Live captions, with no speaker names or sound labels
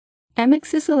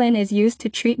Amoxicillin is used to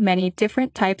treat many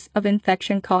different types of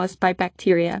infection caused by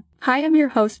bacteria. Hi, I'm your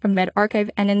host from medRxiv,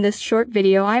 and in this short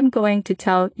video I'm going to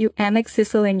tell you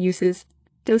Amoxicillin uses,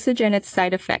 dosage and its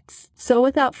side effects. So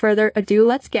without further ado,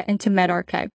 let's get into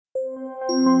medRxiv.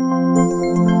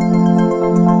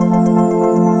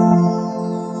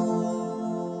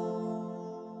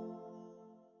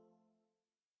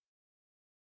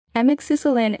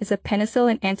 Amoxicillin is a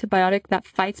penicillin antibiotic that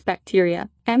fights bacteria.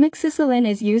 Amoxicillin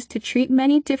is used to treat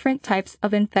many different types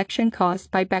of infection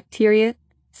caused by bacteria,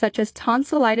 such as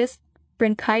tonsillitis,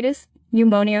 bronchitis,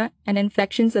 pneumonia, and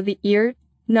infections of the ear,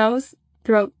 nose,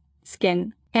 throat,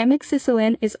 skin.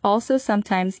 Amoxicillin is also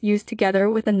sometimes used together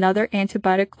with another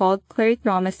antibiotic called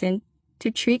clarithromycin to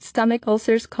treat stomach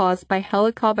ulcers caused by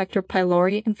Helicobacter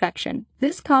pylori infection.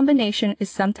 This combination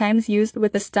is sometimes used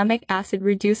with a stomach acid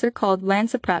reducer called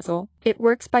lansoprazole. It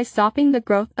works by stopping the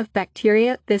growth of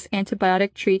bacteria. This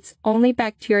antibiotic treats only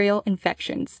bacterial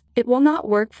infections. It will not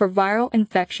work for viral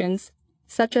infections,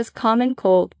 such as common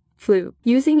cold, flu.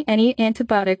 Using any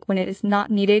antibiotic when it is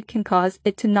not needed can cause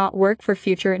it to not work for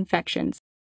future infections.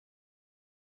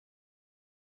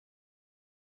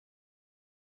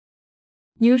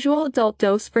 Usual adult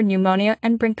dose for pneumonia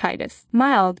and bronchitis.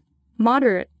 Mild,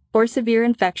 moderate, or severe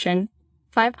infection,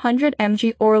 500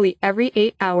 mg orally every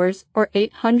 8 hours or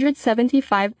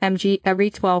 875 mg every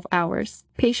 12 hours.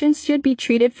 Patients should be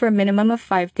treated for a minimum of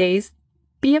 5 days,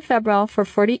 be febrile for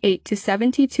 48 to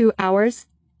 72 hours,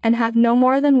 and have no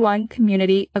more than one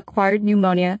community-acquired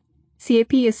pneumonia,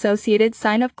 CAP-associated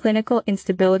sign of clinical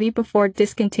instability before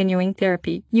discontinuing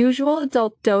therapy. Usual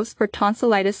adult dose for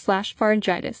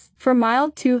tonsillitis/pharyngitis. For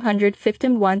mild, 250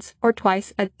 once or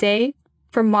twice a day.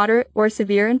 For moderate or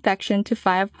severe infection, to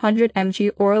 500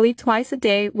 mg orally twice a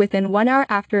day within 1 hour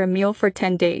after a meal for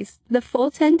 10 days. The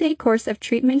full 10-day course of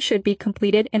treatment should be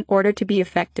completed in order to be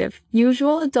effective.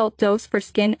 Usual adult dose for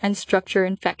skin and structure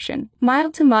infection.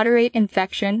 Mild to moderate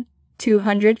infection,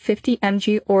 250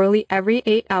 mg orally every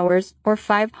 8 hours or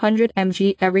 500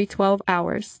 mg every 12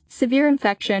 hours. Severe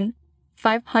infection,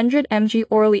 500 mg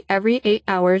orally every 8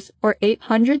 hours or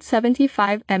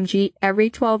 875 mg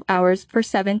every 12 hours for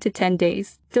 7 to 10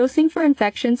 days. Dosing for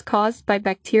infections caused by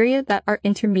bacteria that are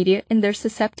intermediate in their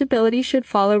susceptibility should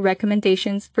follow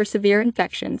recommendations for severe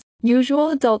infections.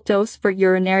 Usual adult dose for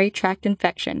urinary tract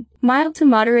infection. Mild to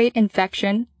moderate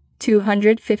infection,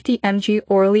 250 mg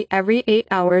orally every 8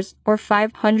 hours or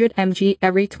 500 mg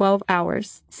every 12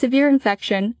 hours. Severe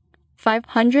infection,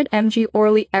 500 mg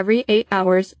orally every 8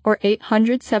 hours or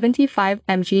 875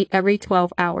 mg every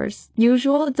 12 hours.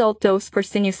 Usual adult dose for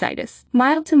sinusitis.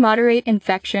 Mild to moderate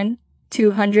infection,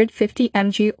 250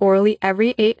 mg orally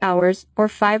every 8 hours or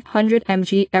 500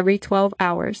 mg every 12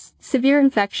 hours. Severe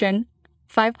infection,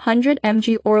 500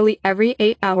 mg orally every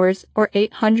 8 hours or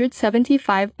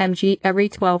 875 mg every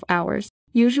 12 hours.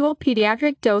 Usual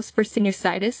pediatric dose for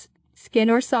sinusitis, skin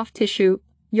or soft tissue,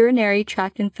 urinary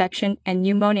tract infection, and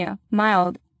pneumonia.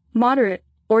 Mild, moderate,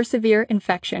 or severe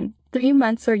infection, 3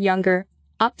 months or younger,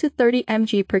 up to 30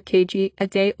 mg per kg a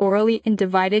day orally in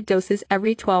divided doses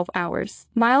every 12 hours.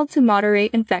 Mild to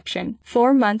moderate infection,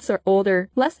 4 months or older,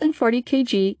 less than 40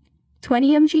 kg,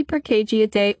 20 mg per kg a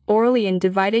day orally in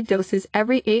divided doses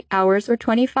every 8 hours or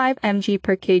 25 mg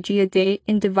per kg a day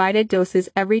in divided doses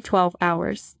every 12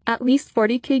 hours. At least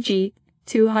 40 kg,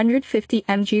 250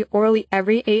 mg orally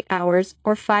every 8 hours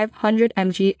or 500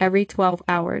 mg every 12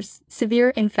 hours.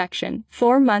 Severe infection,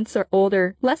 4 months or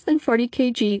older, less than 40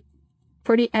 kg,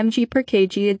 40 mg per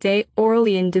kg a day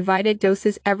orally in divided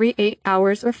doses every 8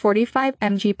 hours or 45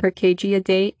 mg per kg a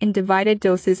day in divided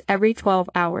doses every 12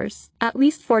 hours. At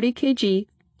least 40 kg,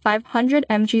 500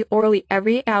 mg orally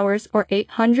every 8 hours or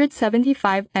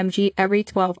 875 mg every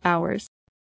 12 hours.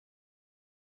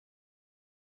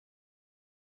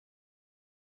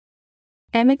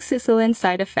 Amoxicillin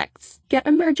side effects. Get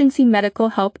emergency medical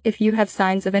help if you have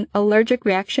signs of an allergic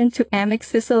reaction to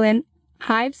amoxicillin,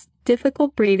 hives,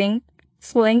 difficult breathing,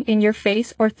 swelling in your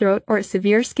face or throat, or a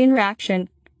severe skin reaction,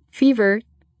 fever,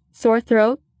 sore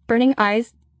throat, burning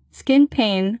eyes, skin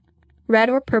pain, red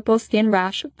or purple skin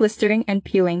rash, blistering and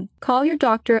peeling. Call your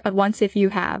doctor at once if you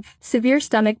have severe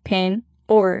stomach pain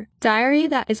or diarrhea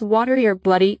that is watery or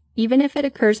bloody, even if it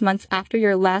occurs months after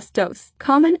your last dose.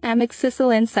 Common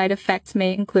amoxicillin side effects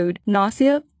may include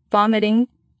nausea, vomiting,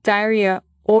 diarrhea,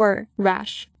 or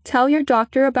rash. Tell your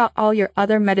doctor about all your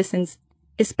other medicines,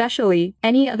 especially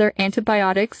any other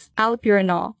antibiotics,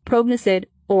 allopurinol, probenecid,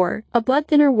 or a blood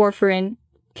thinner warfarin,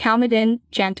 Calmidin,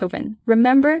 Jantoven.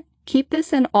 Remember, keep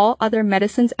this and all other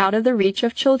medicines out of the reach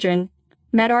of children.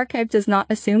 MedArchive does not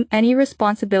assume any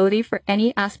responsibility for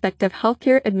any aspect of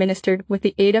healthcare administered with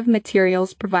the aid of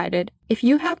materials provided. If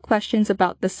you have questions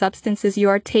about the substances you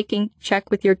are taking,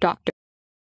 check with your doctor.